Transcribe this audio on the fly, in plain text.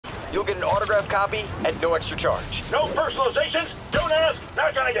You'll get an autographed copy at no extra charge. No personalizations, don't ask,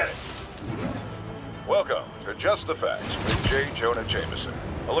 not gonna get it. Welcome to Just the Facts with J. Jonah Jameson,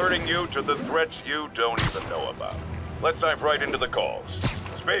 alerting you to the threats you don't even know about. Let's dive right into the calls.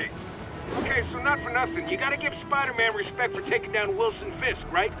 Speak. Okay, so not for nothing, you gotta give Spider-Man respect for taking down Wilson Fisk,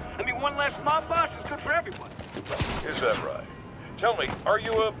 right? I mean, one less mob boss is good for everyone. Is that right? Tell me, are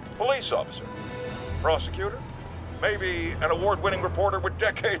you a police officer? Prosecutor? Maybe an award-winning reporter with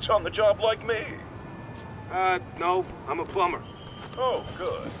decades on the job like me? No, I'm a plumber. Oh,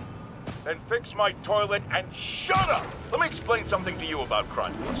 good. Then fix my toilet and shut up! Let me explain something to you about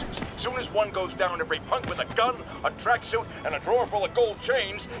crime bosses. Soon as one goes down, every punk with a gun, a tracksuit, and a drawer full of gold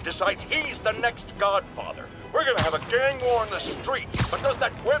chains decides he's the next godfather. We're gonna have a gang war in the streets, but does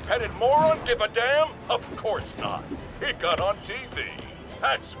that whip-headed moron give a damn? Of course not. He got on TV.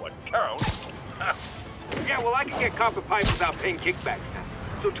 That's what counts. Yeah, well, I can get copper pipe without paying kickbacks now.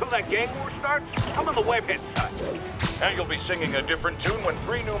 So till that gang war starts, I'm on the webhead side. And you'll be singing a different tune when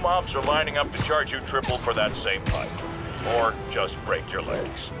 3 new mobs are lining up to charge you triple for that same pipe. Or just break your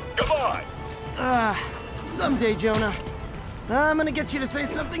legs. Goodbye! Someday, Jonah. I'm gonna get you to say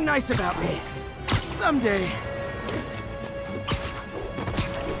something nice about me. Someday.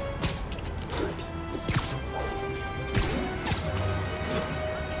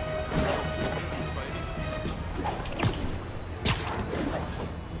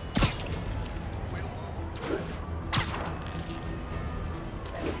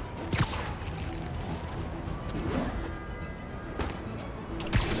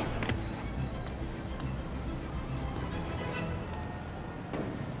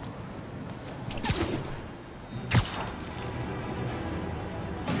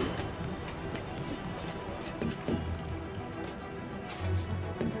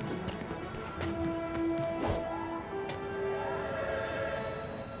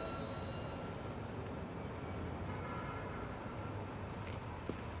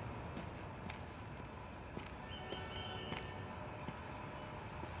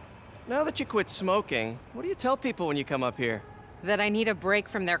 Now that you quit smoking, what do you tell people when you come up here? That I need a break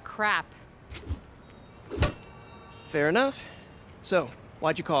from their crap. Fair enough. So,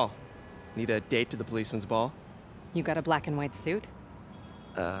 why'd you call? Need a date to the policeman's ball? You got a black and white suit?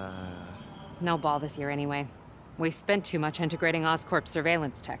 No ball this year anyway. We spent too much integrating Oscorp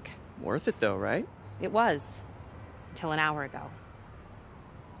surveillance tech. Worth it though, right? It was. Until an hour ago.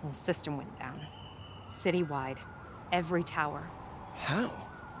 The whole system went down. Citywide. Every tower. How?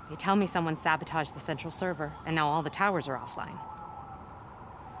 They tell me someone sabotaged the central server, and now all the towers are offline.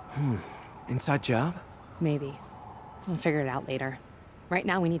 Inside job? Maybe. I'll figure it out later. Right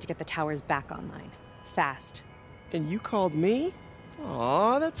now, we need to get the towers back online. Fast. And you called me?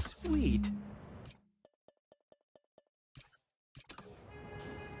 Aw, that's sweet.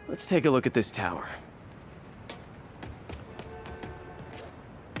 Let's take a look at this tower.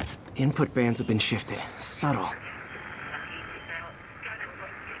 Input bands have been shifted. Subtle.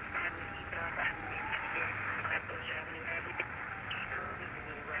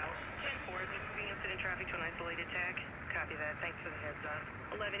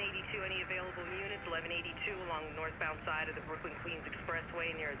 Any available units, 1182 along the northbound side of the Brooklyn-Queens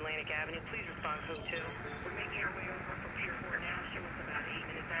Expressway near Atlantic Avenue. Please respond code 2. We're making our way over from Pier 4 now. Show us about 8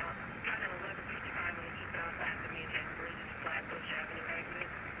 minutes out. Kind of 1155 on the eastbound side of the Manhattan Bridge to Flatbush Avenue exit.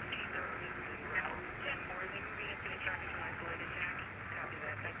 Easterly route 10-4. Is there moving incident traffic to an isolated attack? Copy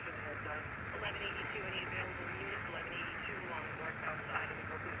that. Thanks for the heads up. 1182, any available units, 1182 along the northbound side of the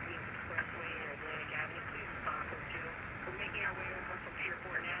Brooklyn-Queens Expressway near Atlantic Avenue. Please respond code 2. We're making our way over from Pier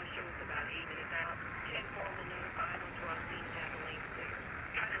 4 now. Show us about 8 minutes out. 10-4 will notify once we're on scene. Having lane clear.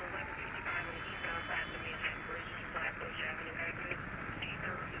 Kind of 1155 on the eastbound side of the Manhattan Bridge to Flatbush Avenue exit.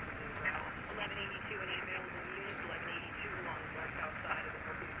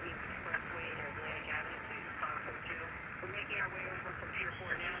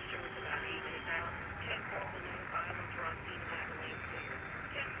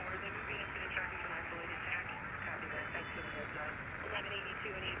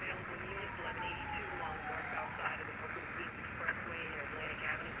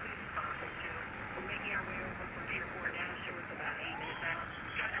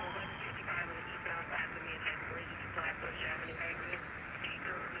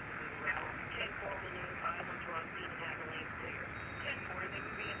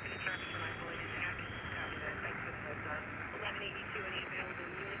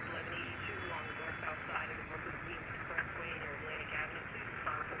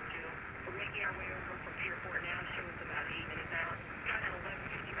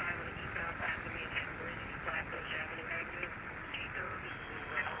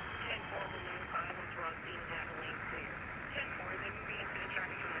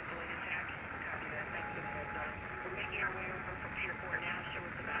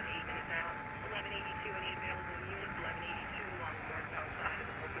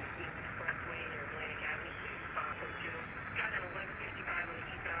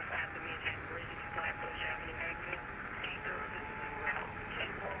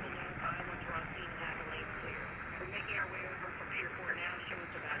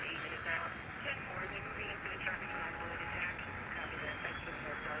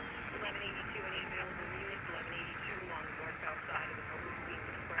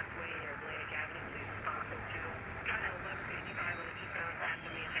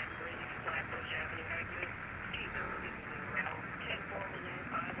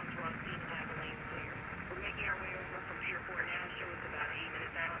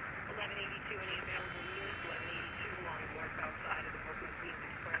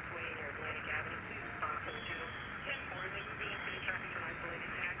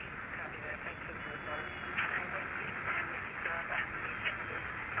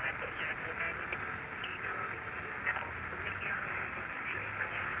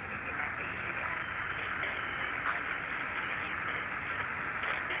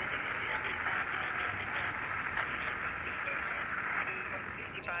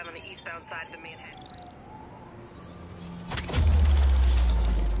 on the eastbound side of the Manhattan.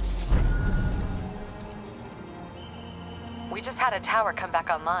 We just had a tower come back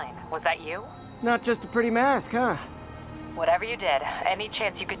online. Was that you? Not just a pretty mask, huh? Whatever you did, any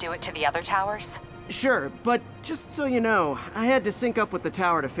chance you could do it to the other towers? Sure, but just so you know, I had to sync up with the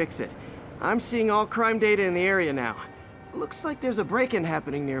tower to fix it. I'm seeing all crime data in the area now. Looks like there's a break-in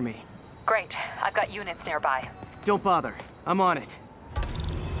happening near me. Great. I've got units nearby. Don't bother. I'm on it.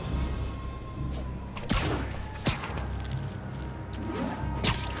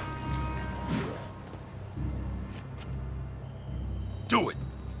 Do it!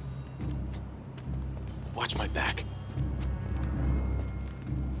 Watch my back.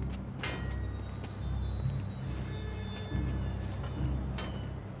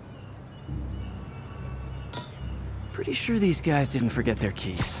 Pretty sure these guys didn't forget their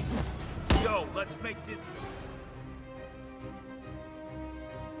keys. Yo, let's make this...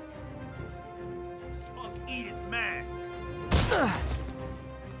 Punk eat his mask.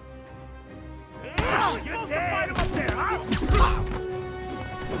 You're dead! Fight him up there, huh?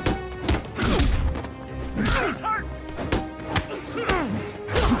 He's hurt!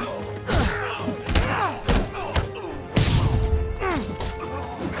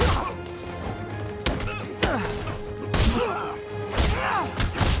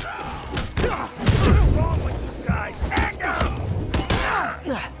 What's wrong with these guys?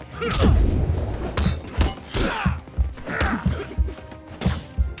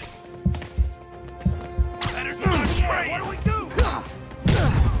 What do we do?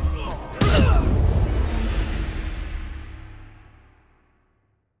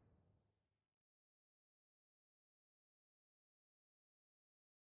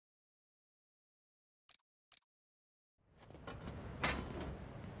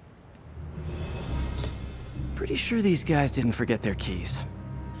 Pretty sure these guys didn't forget their keys.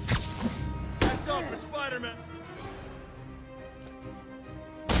 That's all for Spider-Man.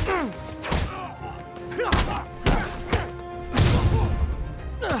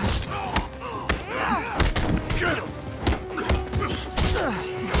 Get him!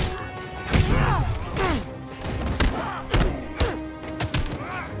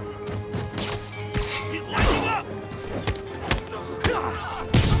 He's lighting up!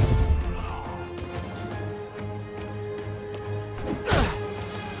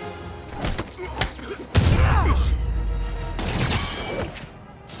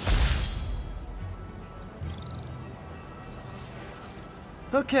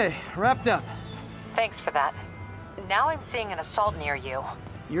 Okay, wrapped up. Thanks for that. Now I'm seeing an assault near you.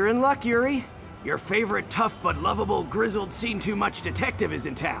 You're in luck, Yuri. Your favorite tough but lovable, grizzled, seen-too-much detective is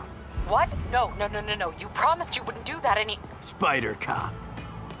in town. What? No. You promised you wouldn't do that any... Spider Cop.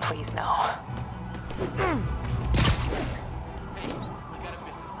 Please, no.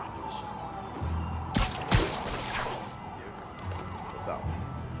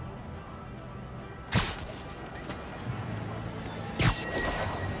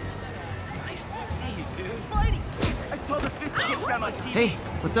 Hey,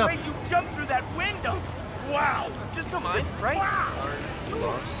 what's up? Wait, you jumped through that window! Wow! Just don't mind, right? Wow! Do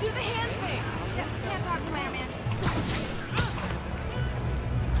the hand thing. Can't talk to Spider-Man.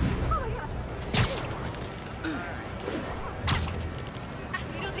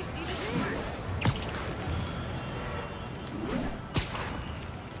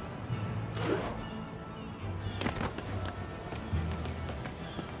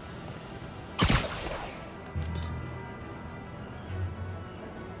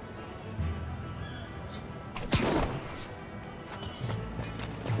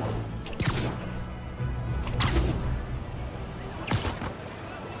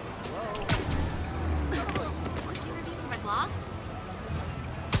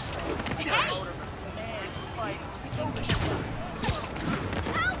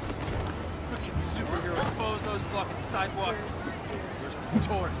 Sidewalks. Where's the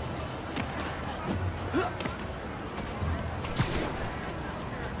tourists?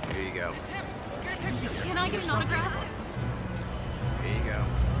 Here you go. Can I get an autograph? Here you go.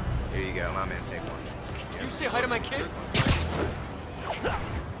 Here you go. My man, take one. You say hi to my kid?